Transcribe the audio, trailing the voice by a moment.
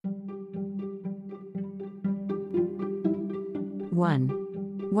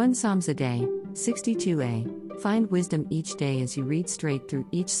1 Psalms a day, 62a. Find wisdom each day as you read straight through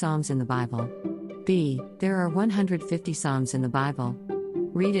each Psalms in the Bible. B. There are 150 Psalms in the Bible.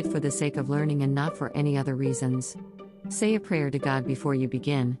 Read it for the sake of learning and not for any other reasons. Say a prayer to God before you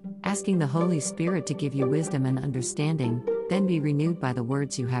begin, asking the Holy Spirit to give you wisdom and understanding, then be renewed by the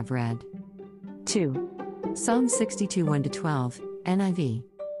words you have read. 2. Psalm 62 1-12, NIV.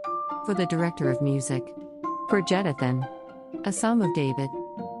 For the director of music. For Jeduthun. A Psalm of David.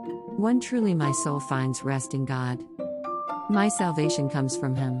 1 Truly my soul finds rest in God. My salvation comes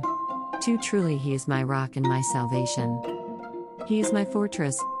from Him. 2 Truly He is my rock and my salvation. He is my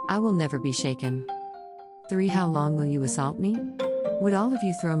fortress, I will never be shaken. 3 How long will you assault me? Would all of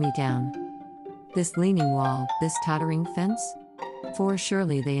you throw me down? This leaning wall, this tottering fence? 4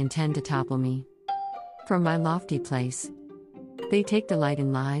 Surely they intend to topple me. From my lofty place. They take delight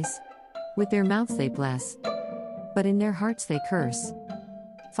in lies. With their mouths they bless. But in their hearts they curse.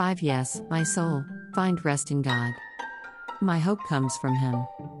 5 Yes, my soul, find rest in God. My hope comes from Him.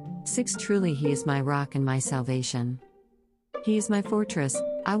 6 Truly He is my rock and my salvation. He is my fortress,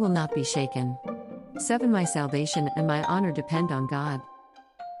 I will not be shaken. 7 My salvation and my honor depend on God.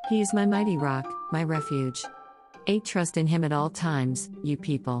 He is my mighty rock, my refuge. 8 Trust in Him at all times, you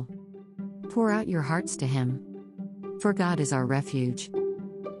people. Pour out your hearts to Him. For God is our refuge.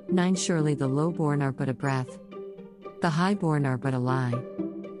 9 Surely the low-born are but a breath. The high-born are but a lie.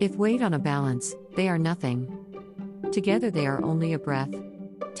 If weighed on a balance, they are nothing. Together they are only a breath.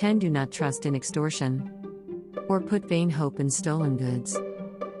 10 Do not trust in extortion, or put vain hope in stolen goods.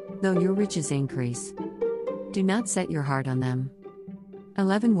 Though your riches increase, do not set your heart on them.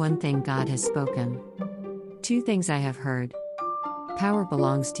 11 One thing God has spoken. 2 things I have heard. Power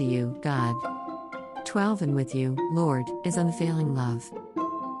belongs to you, God. 12 And with you, Lord, is unfailing love.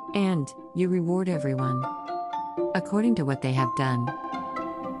 And you reward everyone according to what they have done.